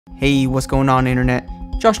Hey, what's going on, internet?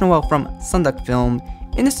 Josh Noel from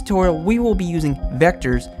SonduckFilm. In this tutorial, we will be using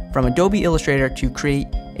vectors from Adobe Illustrator to create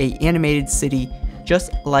an animated city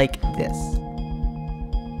just like this.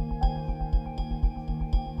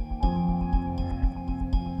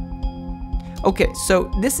 Okay,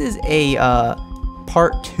 so this is a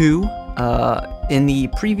part 2. In the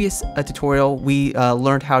previous tutorial, we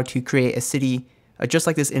learned how to create a city just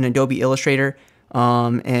like this in Adobe Illustrator.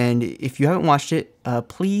 And if you haven't watched it,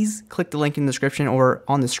 please click the link in the description or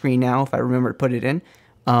on the screen now if I remember to put it in.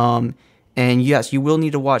 And yes, you will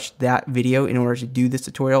need to watch that video in order to do this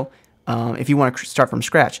tutorial if you want to start from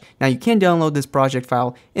scratch. Now, you can download this project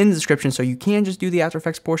file in the description, so you can just do the After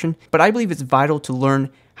Effects portion, but I believe it's vital to learn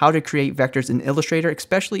how to create vectors in Illustrator,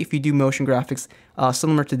 especially if you do motion graphics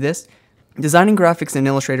similar to this. Designing graphics in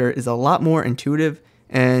Illustrator is a lot more intuitive,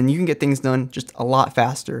 and you can get things done just a lot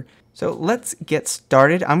faster. So let's get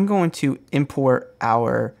started. I'm going to import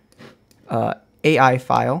our AI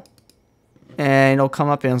file, and it'll come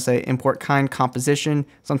up and it'll say import kind composition.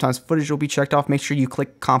 Sometimes footage will be checked off. Make sure you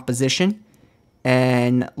click composition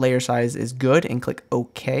and layer size is good and click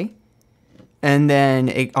OK. And then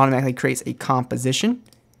it automatically creates a composition.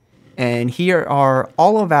 And here are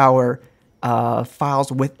all of our files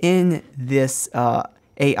within this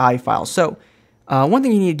AI file. So one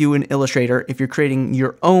thing you need to do in Illustrator, if you're creating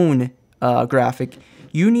your own graphic,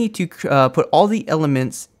 you need to put all the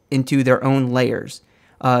elements into their own layers.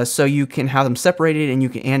 So you can have them separated and you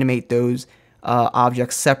can animate those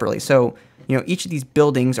objects separately. So, each of these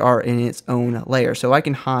buildings are in its own layer. So I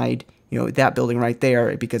can hide, that building right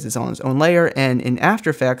there because it's on its own layer. And in After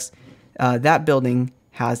Effects, that building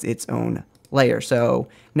has its own layer. So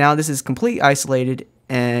now this is completely isolated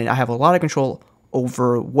and I have a lot of control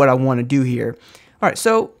over what I want to do here. All right,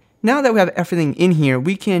 so now that we have everything in here,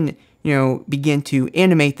 we can, begin to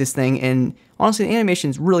animate this thing. And honestly, the animation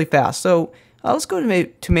is really fast. So let's go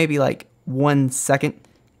to maybe like 1 second.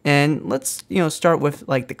 And let's, start with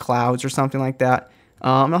like the clouds or something like that.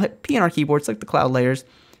 I'll hit P on our keyboard, select the cloud layers.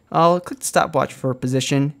 I'll click the stopwatch for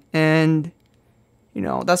position. And,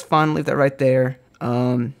 that's fine. Leave that right there.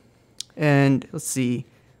 And let's see.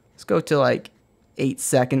 Let's go to like 8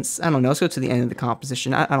 seconds. I don't know. Let's go to the end of the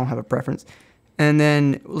composition. I don't have a preference. And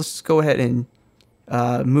then let's go ahead and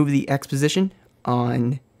move the X position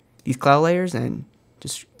on these cloud layers and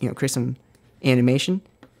just create some animation.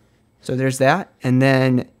 So there's that. And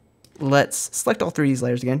then let's select all 3 of these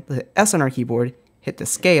layers again. Hit S on our keyboard, hit the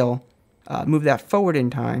scale, move that forward in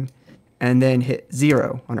time, and then hit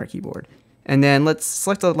 0 on our keyboard. And then let's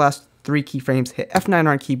select the last 3 keyframes, hit F9 on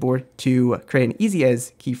our keyboard to create an easy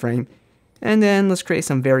as keyframe. And then let's create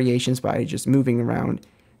some variations by just moving around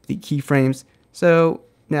the keyframes. So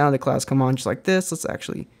now the clouds come on just like this. Let's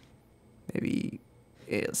actually maybe,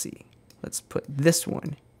 let's see. Let's put this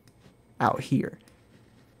one out here.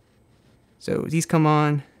 So these come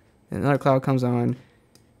on, and another cloud comes on.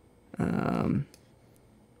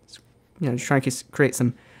 Just trying to create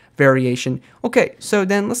some variation. Okay, so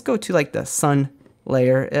then let's go to like the sun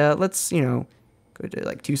layer. Let's, go to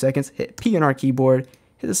like 2 seconds, hit P on our keyboard,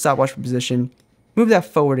 hit the stopwatch for position, move that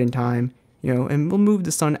forward in time, and we'll move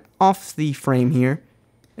the sun off the frame here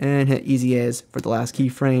and hit easy as for the last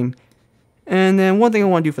keyframe. And then one thing I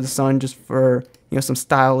want to do for the sun, just for, some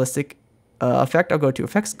stylistic effect, I'll go to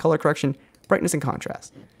Effects, Color Correction, Brightness and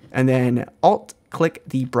Contrast. And then Alt click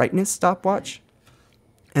the brightness stopwatch.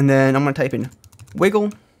 And then I'm going to type in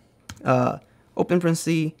wiggle, open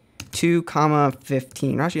parenthesis,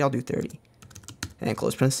 2,15. Or actually, I'll do 30. And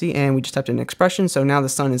close parenthesis. And we just typed in an expression. So now the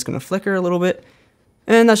sun is going to flicker a little bit.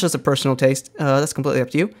 And that's just a personal taste. That's completely up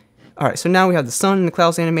to you. All right, so now we have the sun and the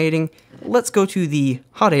clouds animating. Let's go to the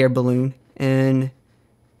hot air balloon. And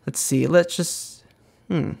let's see. Let's just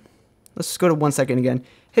go to 1 second again.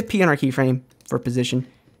 Hit P on our keyframe for position.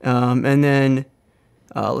 And then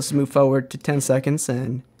let's move forward to 10 seconds.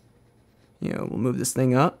 And, we'll move this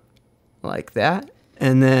thing up like that.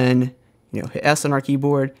 And then, hit S on our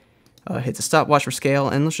keyboard. Hit the stopwatch for scale.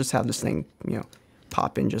 And let's just have this thing,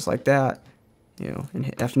 pop in just like that. And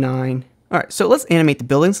hit F9. All right, so let's animate the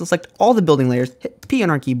buildings. Let's select all the building layers. Hit P on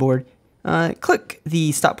our keyboard. Click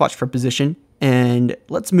the stopwatch for position. And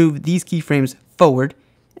let's move these keyframes forward.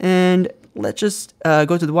 And let's just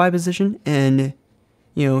go to the Y position and,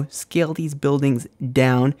 scale these buildings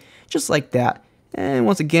down just like that. And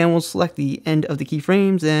once again, we'll select the end of the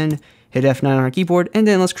keyframes and hit F9 on our keyboard. And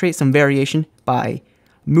then let's create some variation by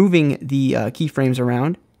moving the keyframes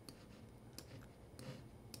around.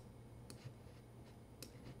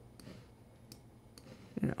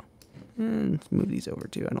 And let's move these over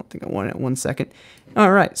too. I don't think I want it at 1 second.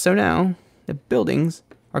 All right, so now the buildings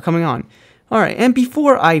are coming on. All right, and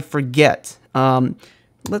before I forget,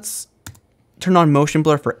 let's turn on motion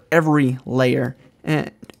blur for every layer,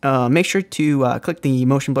 and make sure to click the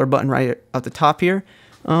motion blur button right at the top here.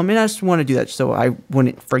 And I just want to do that so I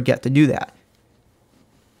wouldn't forget to do that.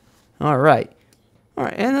 All right,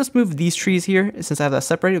 and let's move these trees here. Since I have that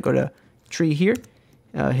separated, go to tree here,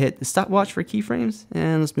 hit the stopwatch for keyframes,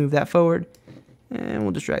 and let's move that forward, and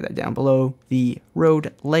we'll just drag that down below the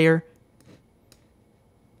road layer.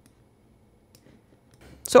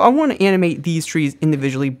 So I want to animate these trees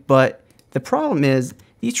individually, but the problem is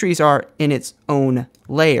these trees are in its own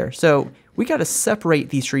layer. So we got to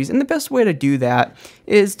separate these trees, and the best way to do that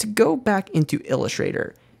is to go back into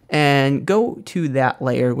Illustrator and go to that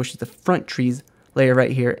layer, which is the front trees layer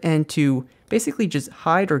right here, and to basically just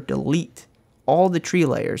hide or delete all the tree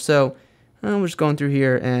layers. So we're just going through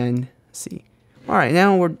here and see. All right,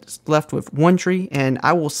 now we're left with one tree, and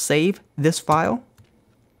I will save this file.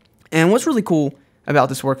 And what's really cool about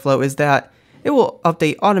this workflow is that it will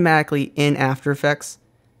update automatically in After Effects.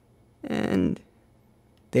 And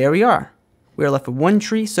there we are. We are left with one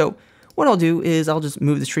tree. So what I'll do is I'll just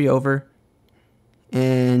move the tree over,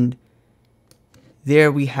 and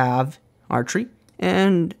there we have our tree.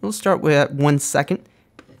 And we'll start with 1 second,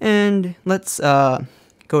 and let's go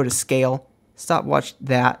to scale, stopwatch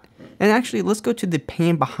that, and actually let's go to the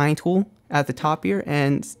pan behind tool at the top here,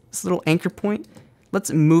 and this little anchor point,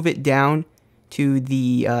 let's move it down to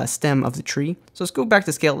the stem of the tree. So let's go back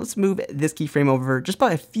to scale. Let's move this keyframe over just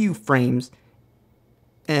by a few frames,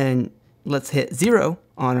 and let's hit 0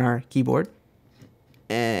 on our keyboard.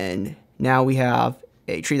 And now we have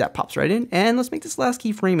a tree that pops right in. And let's make this last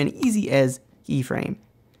keyframe an easy as keyframe.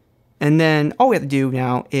 And then all we have to do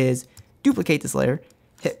now is duplicate this layer,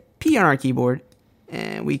 hit P on our keyboard,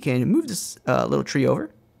 and we can move this little tree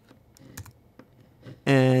over.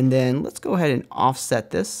 And then let's go ahead and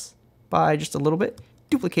offset this by just a little bit,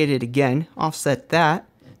 duplicate it again, offset that,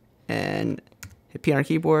 and hit P on our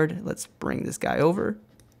keyboard. Let's bring this guy over,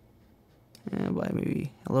 and by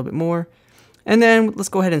maybe a little bit more. And then let's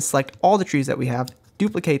go ahead and select all the trees that we have,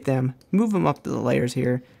 duplicate them, move them up to the layers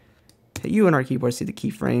here, hit U on our keyboard, see the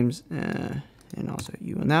keyframes, and also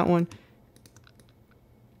U on that one.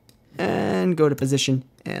 And go to position,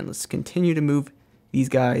 and let's continue to move these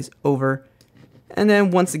guys over. And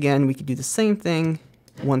then once again, we could do the same thing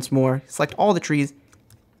once more. Select all the trees,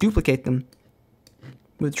 duplicate them,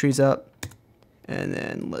 move the trees up, and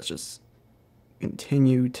then let's just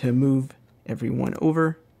continue to move everyone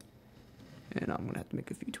over. And I'm gonna have to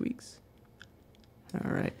make a few tweaks.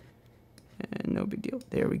 All right, and no big deal.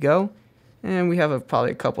 There we go. And we have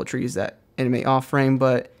probably a couple of trees that animate off frame,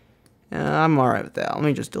 but I'm all right with that. Let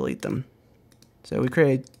me just delete them. So we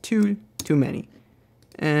created too many.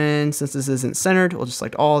 And since this isn't centered, we'll just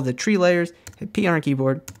select all the tree layers, hit P on our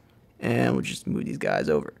keyboard, and we'll just move these guys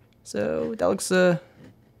over. So that looks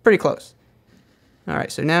pretty close. All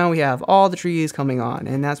right, so now we have all the trees coming on,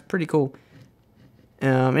 and that's pretty cool.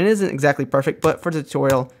 It isn't exactly perfect, but for the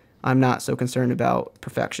tutorial, I'm not so concerned about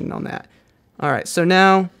perfection on that. All right, so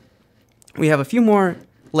now we have a few more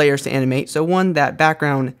layers to animate. So one, that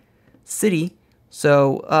background city.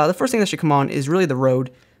 So the first thing that should come on is really the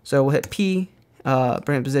road. So we'll hit P,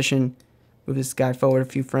 bring it position, move this guy forward a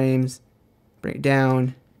few frames, bring it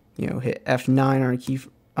down, hit F9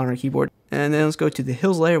 on our keyboard. And then let's go to the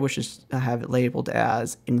hills layer, which is I have it labeled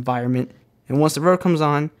as environment. And once the road comes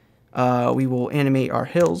on, we will animate our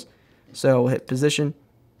hills. So we'll hit position,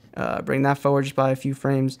 bring that forward just by a few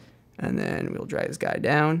frames, and then we'll drag this guy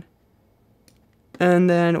down. And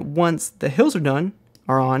then once the hills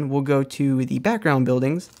are on, we'll go to the background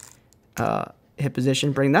buildings, hit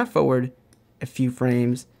position, bring that forward a few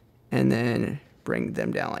frames, and then bring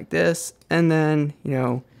them down like this, and then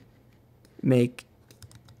make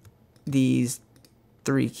these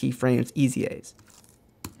 3 keyframes easy A's.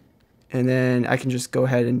 And then I can just go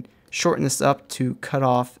ahead and shorten this up to cut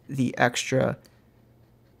off the extra.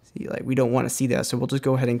 See, like we don't want to see that, so we'll just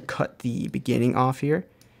go ahead and cut the beginning off here.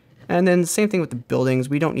 And then the same thing with the buildings.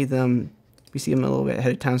 We don't need them. We see them a little bit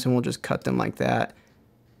ahead of time, so we'll just cut them like that.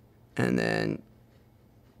 And then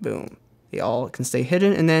boom, they all can stay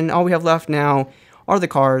hidden. And then all we have left now are the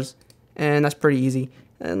cars, and that's pretty easy.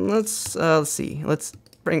 And let's see. Let's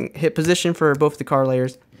hit position for both the car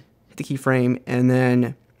layers, hit the keyframe, and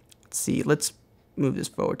then let's see. Let's move this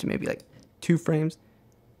forward to maybe like 2 frames.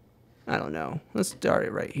 I don't know. Let's start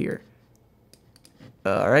it right here.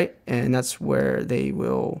 All right, and that's where they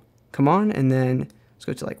will come on. And then let's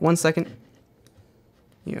go to like 1 second.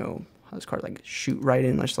 How this car like shoot right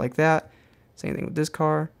in just like that. Same thing with this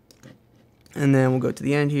car. And then we'll go to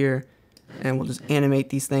the end here, and we'll just animate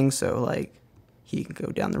these things. So like he can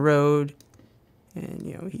go down the road, And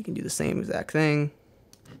you know, he can do the same exact thing.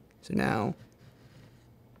 So now,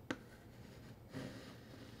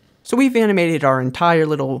 so we've animated our entire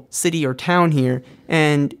little city or town here,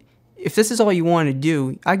 and if this is all you want to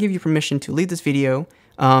do, I give you permission to leave this video.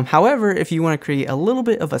 However, if you want to create a little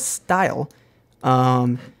bit of a style,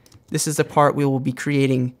 this is the part we will be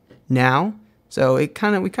creating now. So we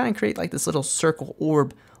kind of create like this little circle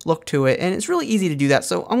orb look to it, and it's really easy to do that.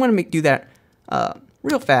 So I'm going to do that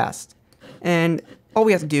real fast. And all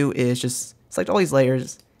we have to do is just select all these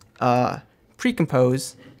layers,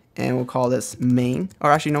 pre-compose, and we'll call this main.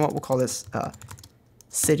 Or actually, you know what? We'll call this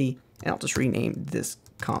city, and I'll just rename this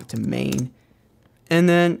comp to main. And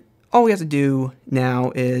then all we have to do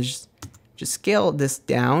now is just scale this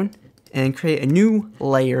down and create a new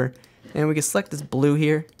layer. And we can select this blue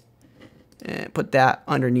here and put that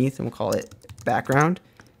underneath, and we'll call it background.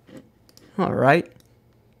 All right.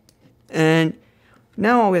 And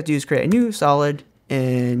now all we have to do is create a new solid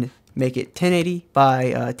and make it 1080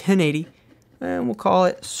 by 1080, and we'll call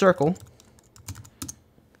it circle.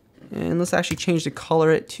 And let's actually change the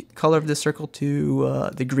color of this circle to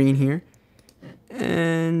the green here.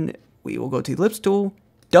 And we will go to the ellipse tool,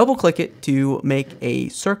 double click it to make a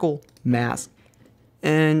circle mask.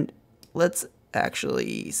 And let's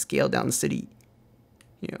actually scale down the city,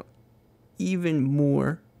 you know, even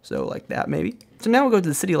more. So like that maybe. So now we'll go to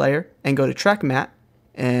the city layer and go to track matte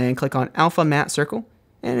and click on alpha matte circle.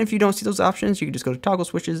 And if you don't see those options, you can just go to toggle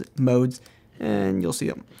switches, modes, and you'll see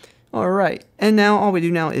them. Alright, and now all we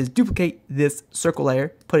do now is duplicate this circle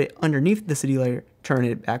layer, put it underneath the city layer, turn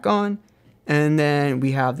it back on, and then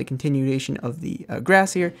we have the continuation of the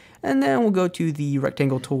grass here, and then we'll go to the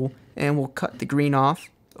rectangle tool and we'll cut the green off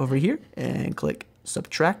over here and click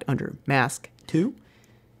subtract under mask 2.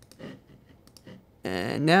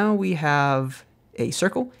 And now we have a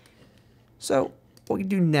circle. So what we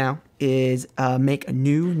do now is make a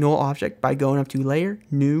new null object by going up to layer,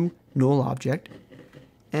 new null object.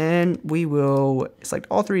 And we will select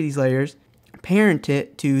all three of these layers, parent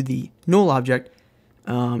it to the null object,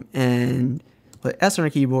 and put S on our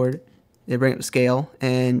keyboard, then bring up the scale,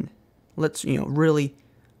 and let's really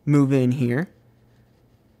move in here.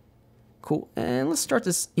 Cool. And let's start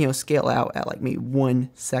this scale out at like maybe 1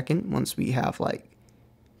 second once we have like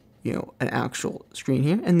an actual screen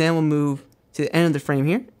here, and then we'll move to the end of the frame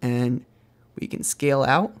here, and we can scale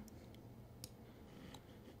out.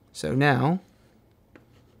 So now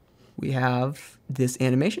we have this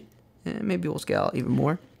animation, and maybe we'll scale out even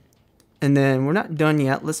more. And then we're not done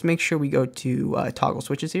yet. Let's make sure we go to toggle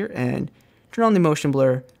switches here and turn on the motion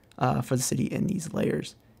blur for the city in these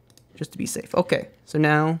layers, just to be safe. Okay, so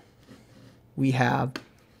now we have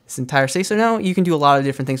this entire city. So now you can do a lot of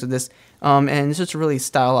different things with this, and it's just a really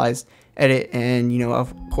stylized edit. And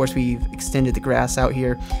of course we've extended the grass out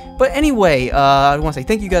here. But anyway, I want to say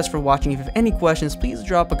thank you guys for watching. If you have any questions, please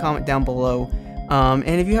drop a comment down below. And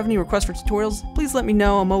if you have any requests for tutorials, please let me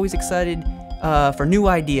know. I'm always excited for new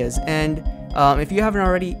ideas. And if you haven't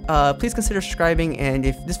already, please consider subscribing. And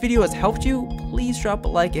if this video has helped you, please drop a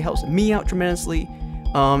like. It helps me out tremendously.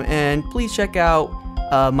 And please check out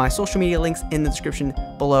my social media links in the description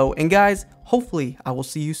below. And guys, hopefully I will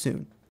see you soon.